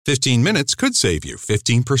15 minutes could save you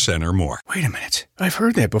 15% or more. Wait a minute. I've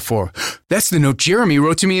heard that before. That's the note Jeremy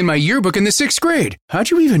wrote to me in my yearbook in the 6th grade. How'd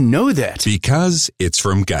you even know that? Because it's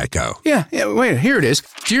from Geico. Yeah, wait, here it is.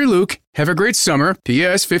 Dear Luke, have a great summer.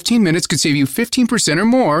 P.S. 15 minutes could save you 15% or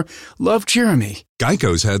more. Love, Jeremy.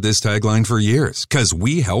 Geico's had this tagline for years, because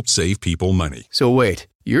we help save people money. So wait,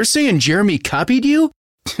 you're saying Jeremy copied you?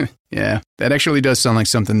 Yeah, that actually does sound like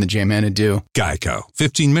something the J-Man would do. Geico.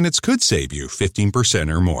 15 minutes could save you 15%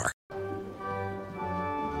 or more.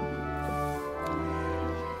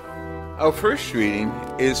 Our first reading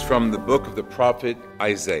is from the book of the prophet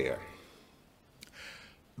Isaiah.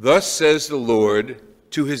 Thus says the Lord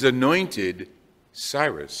to his anointed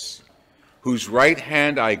Cyrus, whose right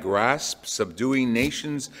hand I grasp, subduing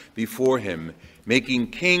nations before him,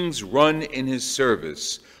 making kings run in his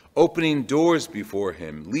service, opening doors before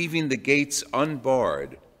him, leaving the gates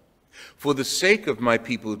unbarred. For the sake of my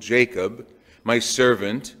people Jacob, my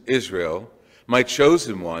servant Israel, my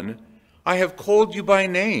chosen one, I have called you by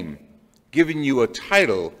name, given you a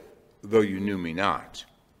title, though you knew me not.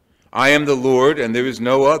 I am the Lord, and there is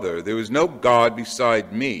no other. There is no God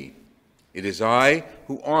beside me. It is I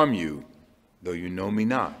who arm you, though you know me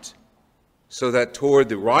not. So that toward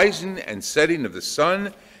the rising and setting of the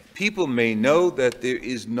sun, people may know that there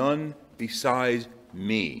is none beside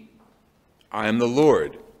me. I am the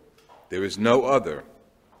Lord. There is no other.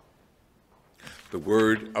 The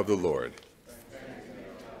word of the Lord.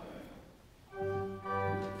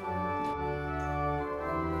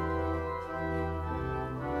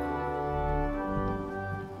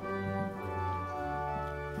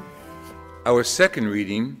 Our second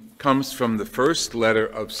reading comes from the first letter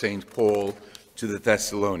of St. Paul to the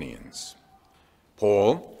Thessalonians.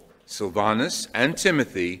 Paul, Silvanus, and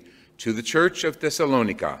Timothy, to the church of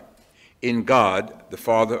Thessalonica, in God, the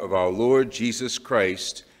Father of our Lord Jesus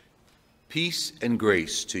Christ, peace and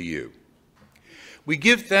grace to you. We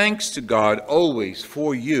give thanks to God always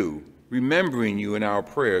for you, remembering you in our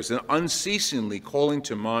prayers, and unceasingly calling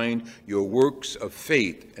to mind your works of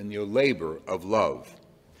faith and your labor of love,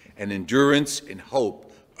 and endurance in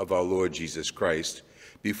hope of our Lord Jesus Christ,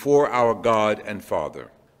 before our God and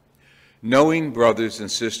Father. Knowing, brothers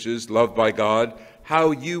and sisters, loved by God,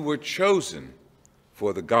 how you were chosen,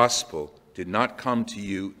 for the gospel did not come to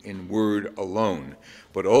you in word alone,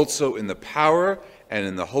 but also in the power and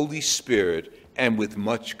in the Holy Spirit, and with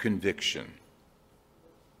much conviction.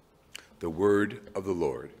 The word of the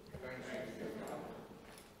Lord.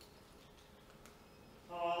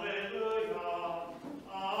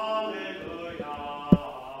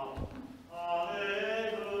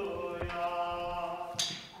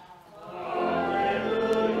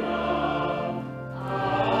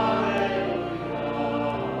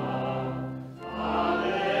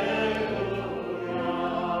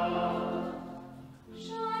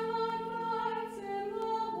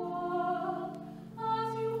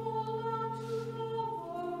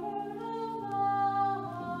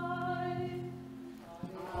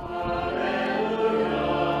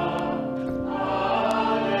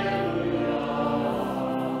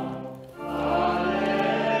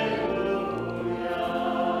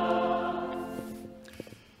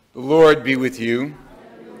 The Lord be with you.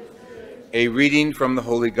 A reading from the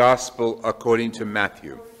Holy Gospel according to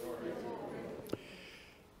Matthew.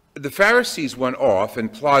 The Pharisees went off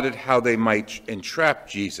and plotted how they might entrap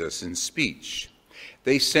Jesus in speech.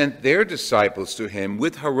 They sent their disciples to him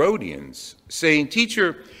with Herodians, saying,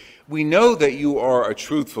 "Teacher, we know that you are a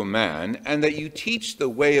truthful man and that you teach the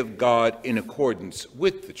way of God in accordance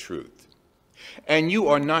with the truth. And you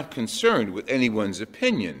are not concerned with anyone's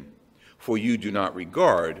opinion, for you do not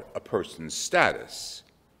regard a person's status.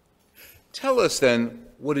 Tell us then,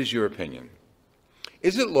 what is your opinion?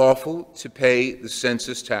 Is it lawful to pay the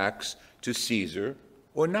census tax to Caesar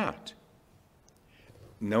or not?"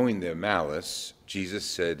 Knowing their malice, Jesus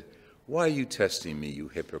said, "Why are you testing me, you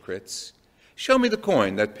hypocrites? Show me the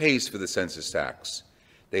coin that pays for the census tax."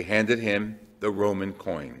 They handed him the Roman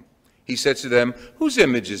coin. He said to them, "Whose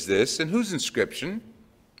image is this, and whose inscription?"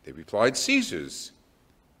 They replied, "Caesar's."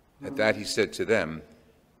 At that he said to them,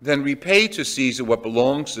 "Then repay to Caesar what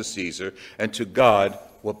belongs to Caesar, and to God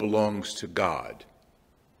what belongs to God."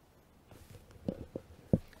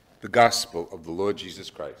 The Gospel of the Lord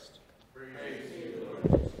Jesus Christ. Praise to you,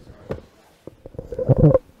 Lord Jesus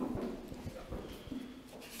Christ.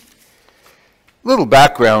 A little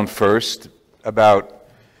background first about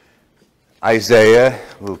Isaiah,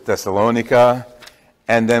 a little Thessalonica,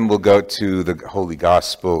 and then we'll go to the Holy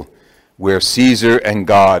Gospel, where Caesar and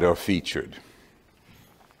God are featured.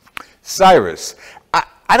 Cyrus.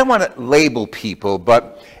 I don't want to label people,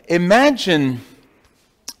 but imagine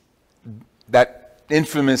that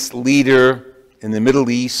infamous leader in the Middle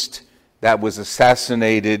East that was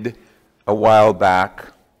assassinated a while back.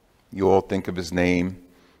 You all think of his name,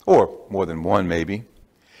 or more than one maybe.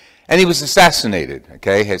 And he was assassinated,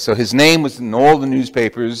 okay? So his name was in all the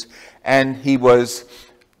newspapers, and he was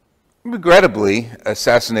regrettably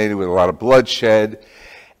assassinated with a lot of bloodshed.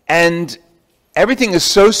 And everything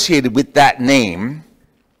associated with that name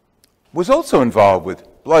was also involved with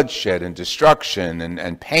bloodshed and destruction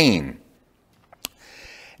and pain.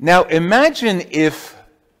 Now imagine if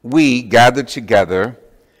we gathered together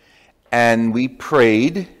and we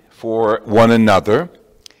prayed for one another,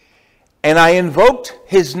 and I invoked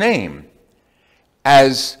his name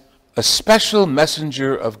as a special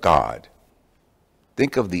messenger of God.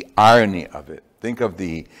 Think of the irony of it. Think of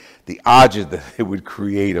the agita that it would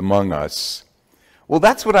create among us. Well,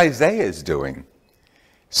 that's what Isaiah is doing.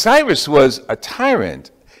 Cyrus was a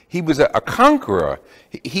tyrant. He was a conqueror.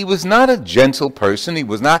 He was not a gentle person. He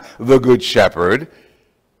was not the good shepherd.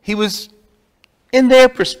 He was, in their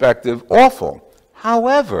perspective, awful.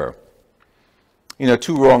 However,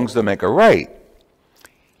 two wrongs don't make a right.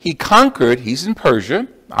 He conquered, he's in Persia,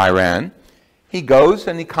 Iran. He goes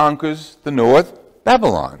and he conquers the north,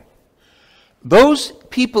 Babylon. Those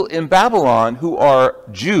people in Babylon who are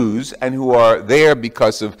Jews and who are there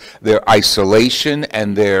because of their isolation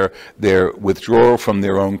and their withdrawal from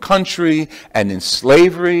their own country and in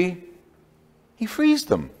slavery, he frees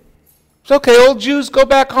them. It's okay, all Jews, go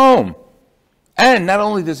back home. And not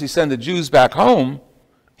only does he send the Jews back home,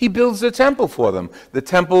 he builds a temple for them, the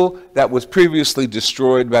temple that was previously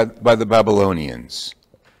destroyed by the Babylonians.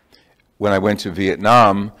 When I went to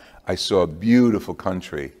Vietnam, I saw a beautiful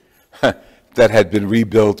country that had been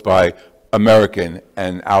rebuilt by American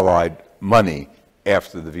and Allied money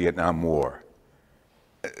after the Vietnam War.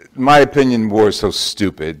 In my opinion, war is so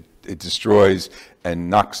stupid. It destroys and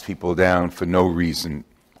knocks people down for no reason,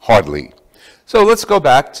 hardly. So let's go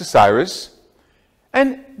back to Cyrus.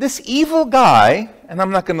 And this evil guy, and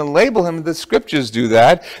I'm not going to label him, the scriptures do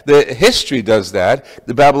that, the history does that,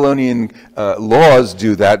 the Babylonian laws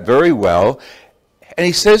do that very well. And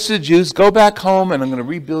he says to the Jews, go back home and I'm going to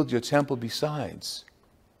rebuild your temple besides.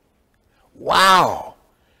 Wow.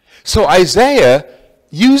 So Isaiah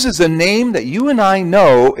uses a name that you and I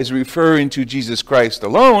know is referring to Jesus Christ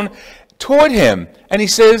alone toward him. And he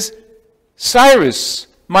says, Cyrus,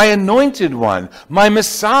 my anointed one, my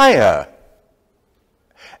Messiah.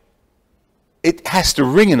 It has to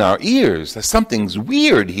ring in our ears. Something's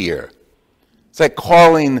weird here. It's like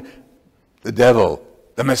calling the devil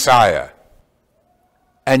the Messiah.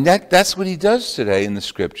 And that's what he does today in the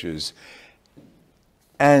scriptures.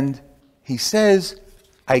 And he says,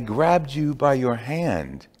 I grabbed you by your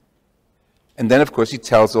hand. And then, of course, he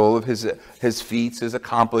tells all of his feats, his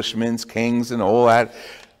accomplishments, kings and all that.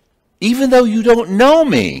 Even though you don't know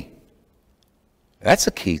me. That's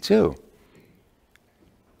a key, too.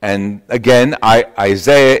 And again,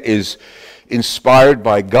 Isaiah is inspired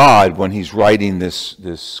by God when he's writing this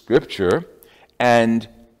scripture. And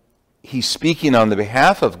he's speaking on the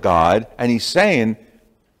behalf of God, and he's saying,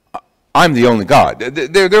 I'm the only God.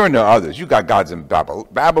 There are no others. You got gods in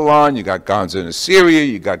Babylon, you got gods in Assyria,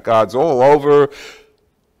 you got gods all over.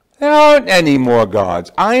 There aren't any more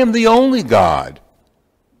gods. I am the only God.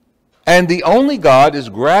 And the only God is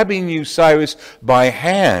grabbing you, Cyrus, by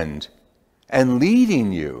hand and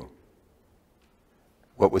leading you.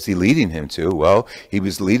 What was he leading him to? Well, he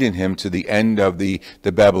was leading him to the end of the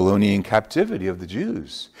Babylonian captivity of the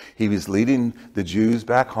Jews. He was leading the Jews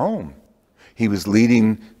back home. He was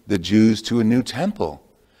leading the Jews to a new temple.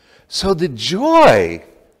 So the joy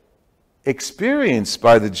experienced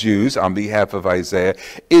by the Jews on behalf of Isaiah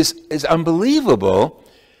is unbelievable.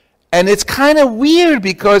 And it's kind of weird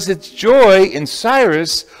because it's joy in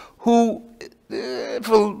Cyrus, who,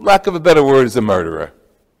 for lack of a better word, is a murderer.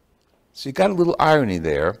 So you got a little irony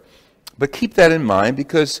there. But keep that in mind,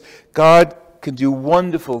 because God can do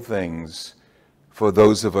wonderful things for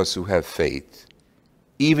those of us who have faith,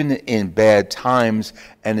 even in bad times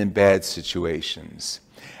and in bad situations.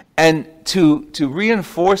 And to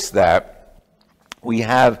reinforce that, we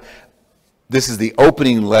have, this is the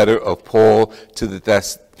opening letter of Paul to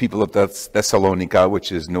the people of Thessalonica,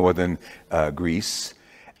 which is northern Greece.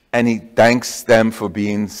 And he thanks them for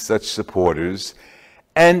being such supporters.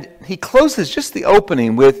 And he closes just the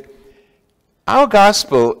opening with, our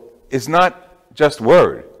gospel is not just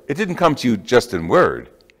word. It didn't come to you just in word,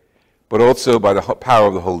 but also by the power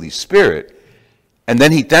of the Holy Spirit. And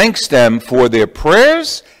then he thanks them for their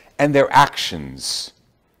prayers and their actions.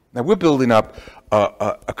 Now we're building up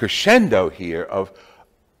a crescendo here of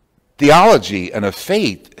theology and of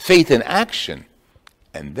faith in action.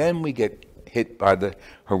 And then we get hit by the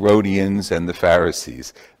Herodians and the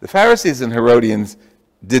Pharisees. The Pharisees and Herodians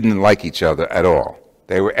didn't like each other at all.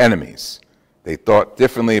 They were enemies. They thought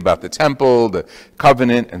differently about the temple, the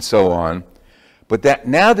covenant, and so on. But that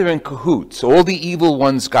now they're in cahoots. All the evil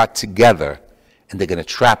ones got together, and they're going to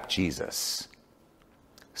trap Jesus.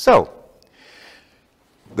 So,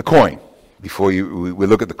 the coin. Before we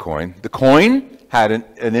look at the coin had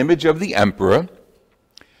an image of the emperor.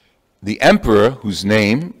 The emperor, whose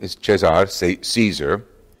name is Caesar,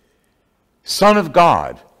 son of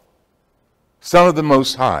God, son of the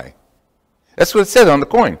Most High. That's what it said on the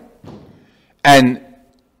coin. And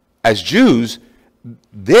as Jews,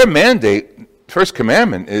 their mandate, first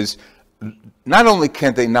commandment, is not only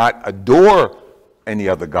can they not adore any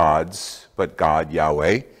other gods but God,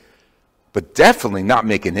 Yahweh, but definitely not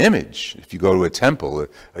make an image. If you go to a temple,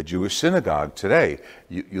 a Jewish synagogue today,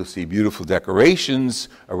 you'll see beautiful decorations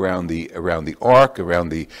around the ark, around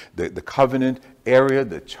the covenant area,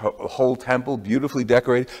 the whole temple, beautifully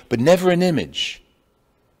decorated, but never an image.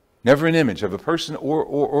 Never an image of a person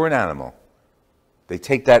or an animal. They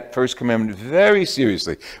take that first commandment very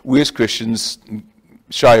seriously. We as Christians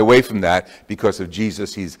shy away from that because of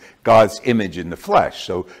Jesus. He's God's image in the flesh.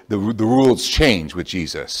 So the rules change with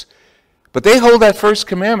Jesus. But they hold that first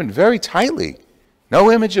commandment very tightly. No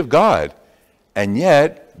image of God. And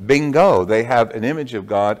yet, bingo, they have an image of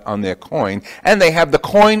God on their coin, and they have the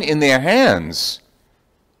coin in their hands.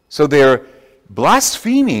 So they're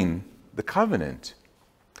blaspheming the covenant.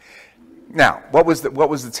 Now, what was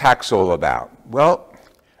the tax all about? Well,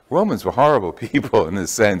 Romans were horrible people in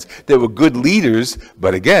this sense. They were good leaders,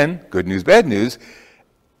 but again, good news, bad news.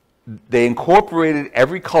 They incorporated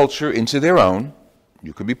every culture into their own.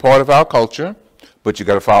 You can be part of our culture, but you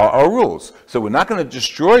got to follow our rules. So we're not going to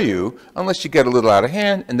destroy you unless you get a little out of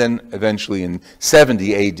hand. And then eventually in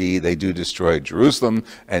 70 AD, they do destroy Jerusalem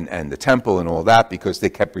and the temple and all that because they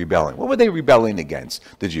kept rebelling. What were they rebelling against,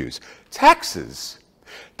 the Jews? Taxes.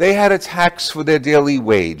 They had a tax for their daily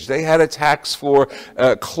wage. They had a tax for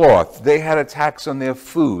cloth. They had a tax on their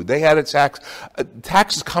food. They had a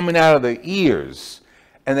taxes coming out of their ears.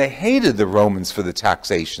 And they hated the Romans for the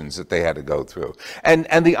taxations that they had to go through. And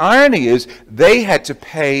the irony is they had to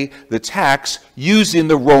pay the tax using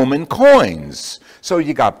the Roman coins. So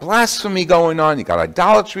you got blasphemy going on, you got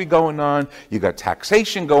idolatry going on, you got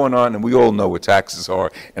taxation going on, and we all know what taxes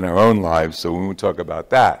are in our own lives, so we won't talk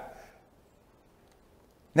about that.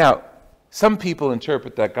 Now, some people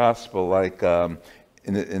interpret that gospel like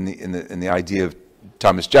in the idea of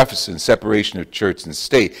Thomas Jefferson, separation of church and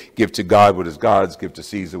state. Give to God what is God's, give to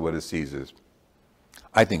Caesar what is Caesar's.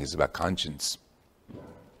 I think it's about conscience.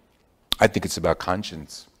 I think it's about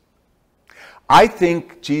conscience. I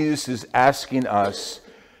think Jesus is asking us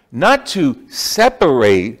not to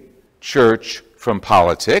separate church from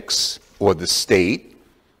politics or the state,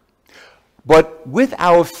 but with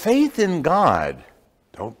our faith in God,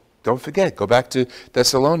 don't forget, go back to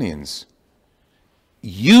Thessalonians,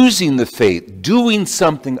 using the faith, doing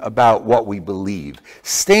something about what we believe,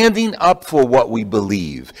 standing up for what we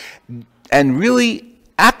believe, and really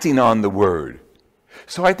acting on the word.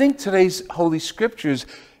 So I think today's Holy Scriptures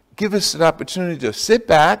give us an opportunity to sit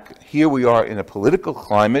back. Here we are in a political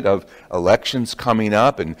climate of elections coming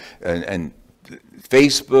up and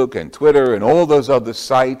Facebook and Twitter and all those other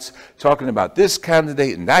sites talking about this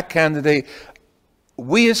candidate and that candidate.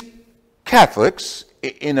 We as Catholics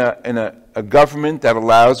in a government that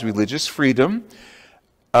allows religious freedom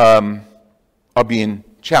are being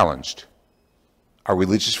challenged. Our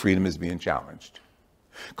religious freedom is being challenged.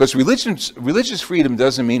 Because religious freedom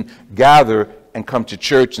doesn't mean gather and come to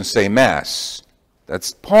church and say Mass.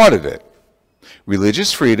 That's part of it.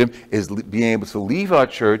 Religious freedom is being able to leave our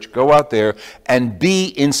church, go out there, and be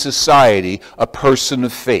in society a person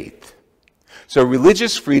of faith. So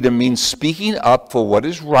religious freedom means speaking up for what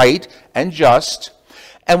is right and just.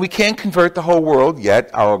 And we can't convert the whole world yet.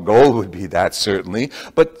 Our goal would be that, certainly.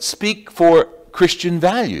 But speak for Christian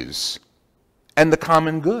values and the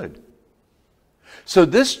common good. So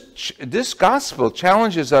this gospel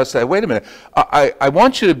challenges us that, wait a minute, I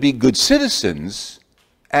want you to be good citizens.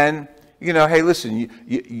 And, hey, listen,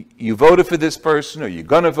 you voted for this person or you're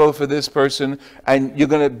going to vote for this person. And you're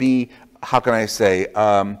going to be, how can I say,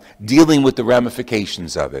 dealing with the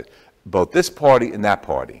ramifications of it. Both this party and that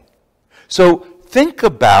party. So think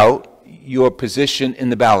about your position in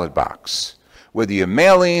the ballot box. Whether you're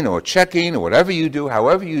mailing or checking or whatever you do,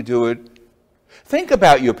 however you do it, think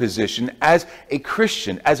about your position as a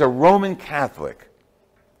Christian, as a Roman Catholic.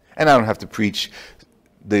 And I don't have to preach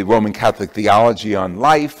the Roman Catholic theology on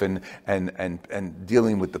life and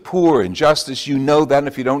dealing with the poor and justice. You know that, and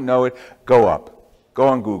if you don't know it, go up. Go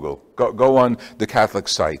on Google. Go on the Catholic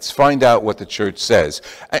sites. Find out what the church says.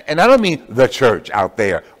 And I don't mean the church out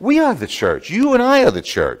there. We are the church. You and I are the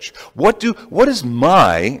church. What is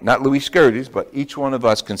my, not Louis Scurdy's, but each one of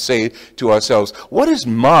us can say to ourselves, what is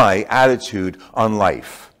my attitude on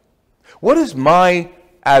life? What is my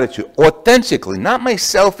attitude, authentically, not my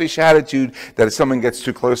selfish attitude that if someone gets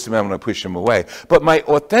too close to me, I'm going to push them away, but my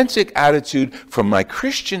authentic attitude from my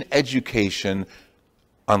Christian education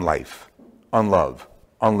on life, on love,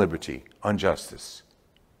 on liberty, on justice.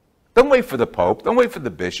 Don't wait for the Pope. Don't wait for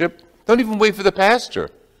the bishop. Don't even wait for the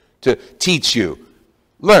pastor to teach you.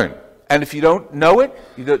 Learn. And if you don't know it,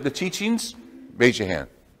 the teachings, raise your hand.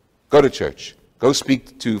 Go to church. Go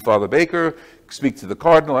speak to Father Baker. Speak to the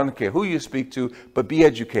cardinal. I don't care who you speak to, but be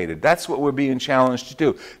educated. That's what we're being challenged to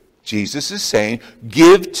do. Jesus is saying,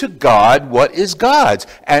 give to God what is God's.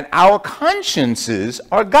 And our consciences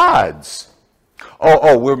are God's.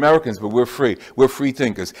 Oh, we're Americans, but we're free. We're free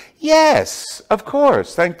thinkers. Yes, of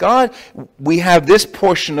course. Thank God we have this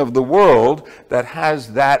portion of the world that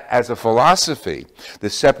has that as a philosophy. The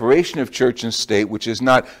separation of church and state, which is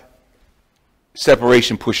not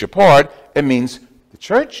separation push apart. It means the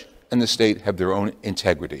church and the state have their own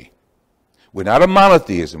integrity. We're not a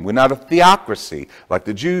monotheism. We're not a theocracy like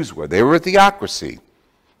the Jews were. They were a theocracy.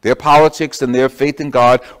 Their politics and their faith in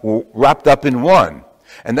God were wrapped up in one.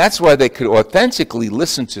 And that's why they could authentically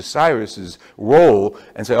listen to Cyrus's role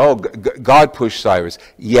and say, oh, God pushed Cyrus.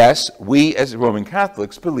 Yes, we as Roman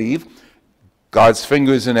Catholics believe God's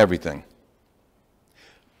finger is in everything.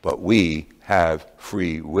 But we have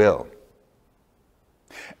free will.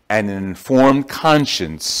 And an informed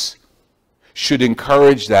conscience should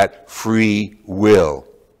encourage that free will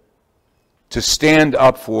to stand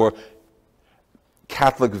up for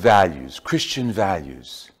Catholic values, Christian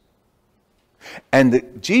values.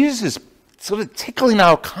 And Jesus is sort of tickling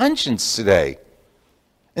our conscience today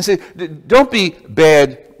and say, don't be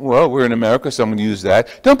bad, well, we're in America, so I'm going to use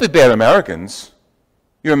that. Don't be bad Americans.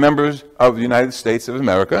 You're members of the United States of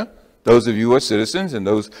America, those of you who are citizens and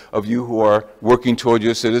those of you who are working toward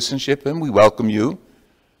your citizenship, and we welcome you.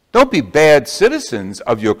 Don't be bad citizens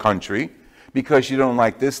of your country because you don't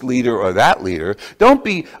like this leader or that leader. Don't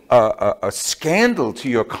be a scandal to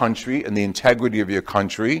your country and the integrity of your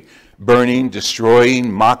country, burning,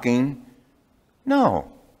 destroying, mocking.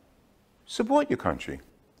 No. Support your country.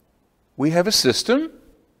 We have a system,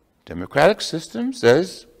 democratic system,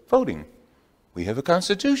 says voting. We have a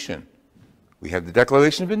constitution. We have the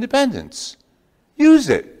Declaration of Independence. Use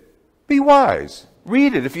it. Be wise.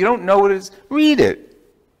 Read it. If you don't know what it is, read it.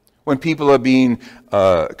 When people are being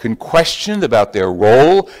questioned about their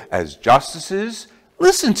role as justices,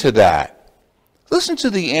 listen to that. Listen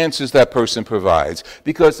to the answers that person provides.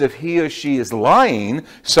 Because if he or she is lying,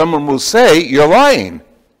 someone will say, you're lying.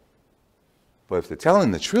 But if they're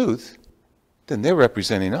telling the truth, then they're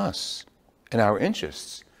representing us and our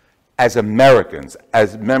interests as Americans,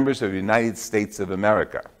 as members of the United States of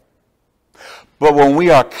America. But when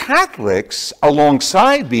we are Catholics,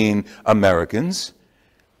 alongside being Americans,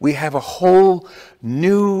 we have a whole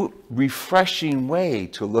new, refreshing way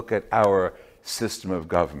to look at our system of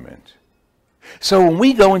government. So when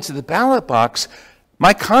we go into the ballot box,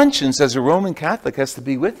 my conscience as a Roman Catholic has to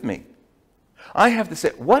be with me. I have to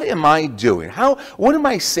say, what am I doing? What am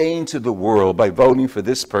I saying to the world by voting for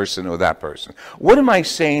this person or that person? What am I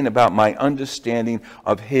saying about my understanding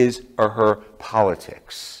of his or her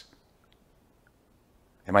politics?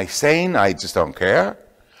 Am I saying I just don't care?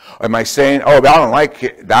 Am I saying, oh, I don't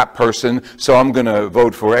like that person, so I'm going to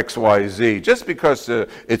vote for X, Y, Z, just because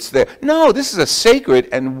it's there? No, this is a sacred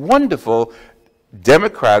and wonderful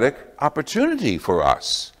democratic opportunity for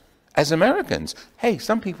us as Americans. Hey,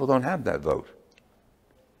 some people don't have that vote.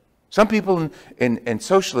 Some people in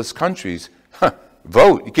socialist countries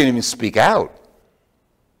vote. You can't even speak out.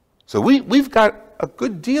 So we've got a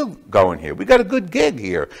good deal going here. We've got a good gig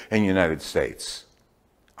here in the United States.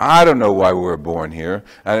 I don't know why we were born here.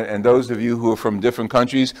 And those of you who are from different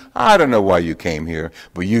countries, I don't know why you came here,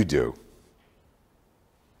 but you do.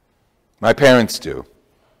 My parents do.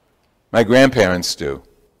 My grandparents do.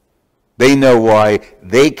 They know why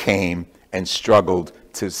they came and struggled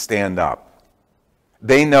to stand up.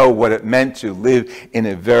 They know what it meant to live in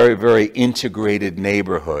a very, very integrated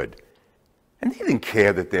neighborhood. And they didn't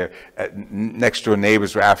care that their next door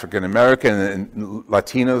neighbors were African American and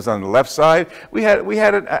Latinos on the left side. We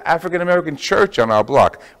had an African American church on our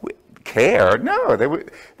block. We cared? No,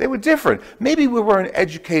 they were different. Maybe we weren't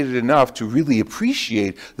educated enough to really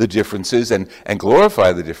appreciate the differences and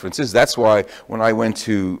glorify the differences. That's why when I went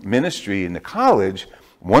to ministry in the college,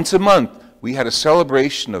 once a month we had a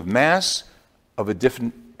celebration of Mass of a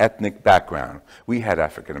different ethnic background. We had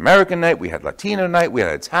African American night, we had Latino night, we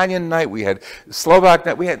had Italian night, we had Slovak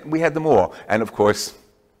night, we had them all. And of course,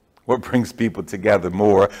 what brings people together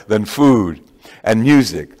more than food and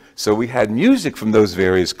music? So we had music from those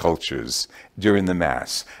various cultures during the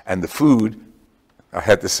Mass. And the food, I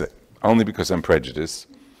had to say, only because I'm prejudiced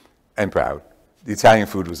and proud, the Italian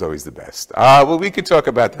food was always the best. Well, we could talk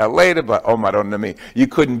about that later, but oh, Madonna mia, you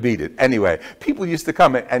couldn't beat it. Anyway, people used to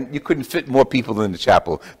come, and you couldn't fit more people in the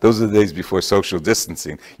chapel. Those are the days before social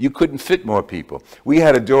distancing. You couldn't fit more people. We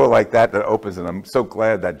had a door like that opens, and I'm so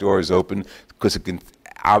glad that door is open because it can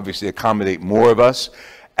obviously accommodate more of us.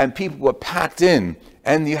 And people were packed in,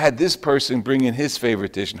 and you had this person bringing his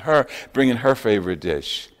favorite dish, and her bringing her favorite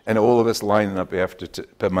dish, and all of us lining up after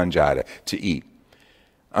per mangiare, to eat.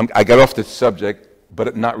 I got off the subject,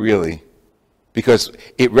 but not really, because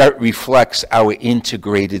it reflects our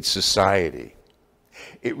integrated society.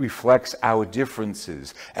 It reflects our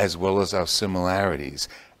differences as well as our similarities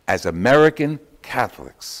as American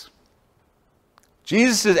Catholics.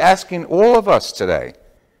 Jesus is asking all of us today,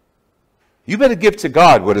 you better give to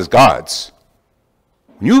God what is God's.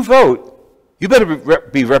 When you vote, you better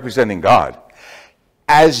be representing God.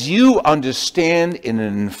 As you understand in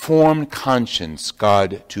an informed conscience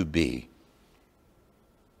God to be.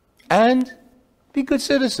 And be good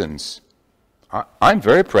citizens. I'm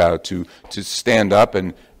very proud to stand up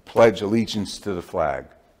and pledge allegiance to the flag.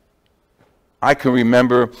 I can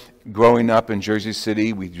remember growing up in Jersey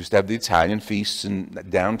City, we used to have the Italian feasts in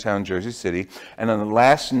downtown Jersey City, and on the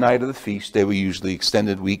last night of the feast, they were usually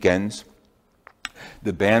extended weekends,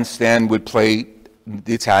 the bandstand would play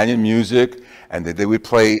the Italian music, and they would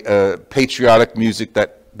play patriotic music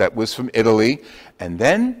that was from Italy, and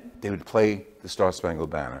then they would play the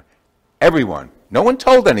Star-Spangled Banner. Everyone, no one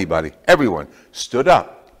told anybody, everyone stood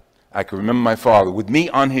up. I can remember my father, with me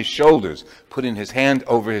on his shoulders, putting his hand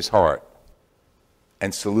over his heart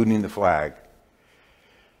and saluting the flag.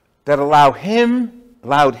 That allowed him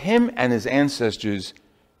and his ancestors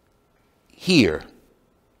here,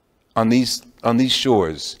 on these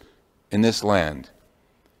shores, in this land,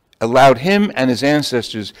 allowed him and his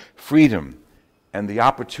ancestors freedom and the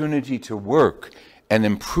opportunity to work and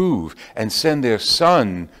improve and send their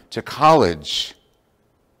son to college.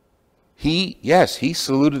 He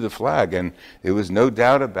saluted the flag, and there was no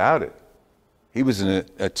doubt about it. He was an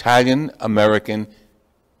Italian-American,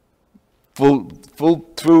 full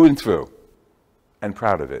through and through, and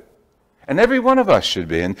proud of it. And every one of us should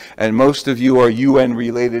be, and most of you are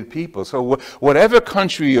UN-related people. So whatever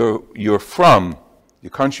country you're from,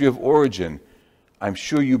 your country of origin, I'm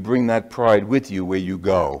sure you bring that pride with you where you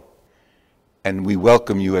go. And we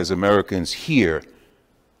welcome you as Americans here.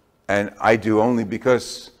 And I do only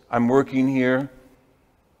because I'm working here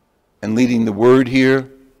and leading the word here.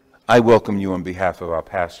 I welcome you on behalf of our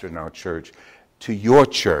pastor and our church to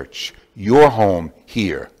your home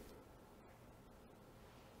here.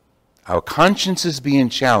 Our conscience is being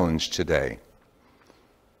challenged today.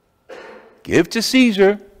 Give to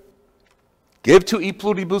Caesar. Give to e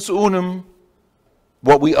pluribus unum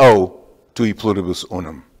what we owe to e pluribus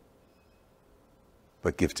unum.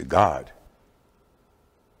 But give to God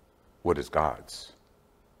what is God's.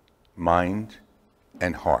 Mind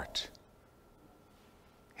and heart.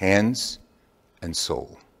 Hands and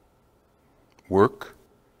soul. Work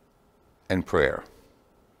and prayer.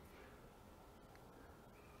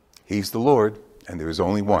 He's the Lord, and there is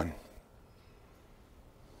only one.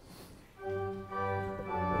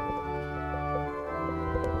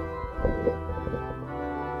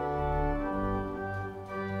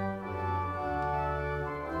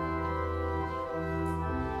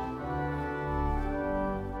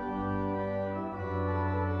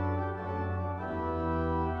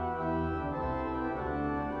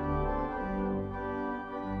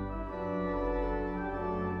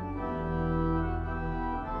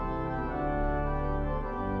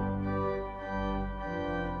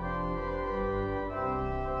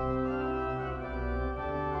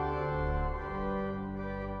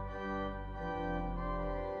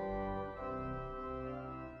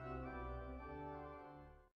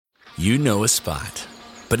 You know a spot,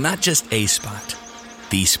 but not just a spot,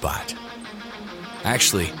 the spot.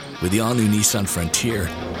 Actually, with the all-new Nissan Frontier,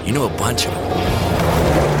 you know a bunch of them.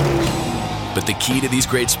 But the key to these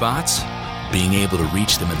great spots? Being able to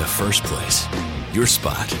reach them in the first place. Your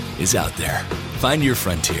spot is out there. Find your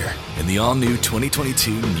Frontier in the all-new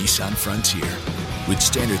 2022 Nissan Frontier. With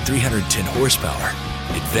standard 310 horsepower,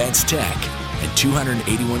 advanced tech, and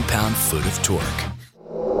 281 pound-foot of torque.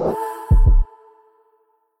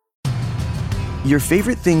 Your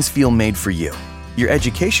favorite things feel made for you. Your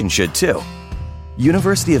education should too.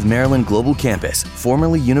 University of Maryland Global Campus,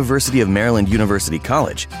 formerly University of Maryland University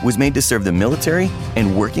College, was made to serve the military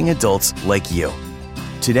and working adults like you.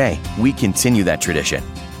 Today, we continue that tradition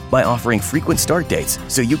by offering frequent start dates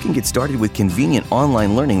so you can get started with convenient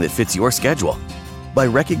online learning that fits your schedule, by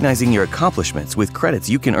recognizing your accomplishments with credits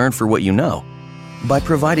you can earn for what you know, by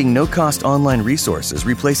providing no-cost online resources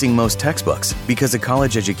replacing most textbooks because a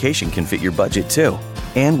college education can fit your budget too,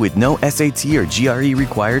 and with no SAT or GRE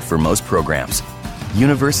required for most programs.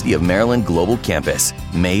 University of Maryland Global Campus,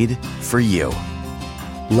 made for you.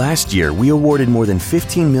 Last year, we awarded more than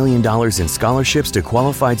 $15 million in scholarships to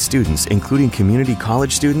qualified students, including community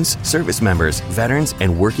college students, service members, veterans,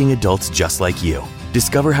 and working adults just like you.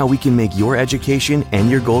 Discover how we can make your education and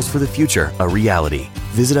your goals for the future a reality.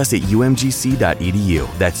 Visit us at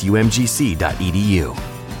umgc.edu. That's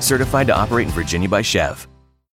umgc.edu. Certified to operate in Virginia by Chev.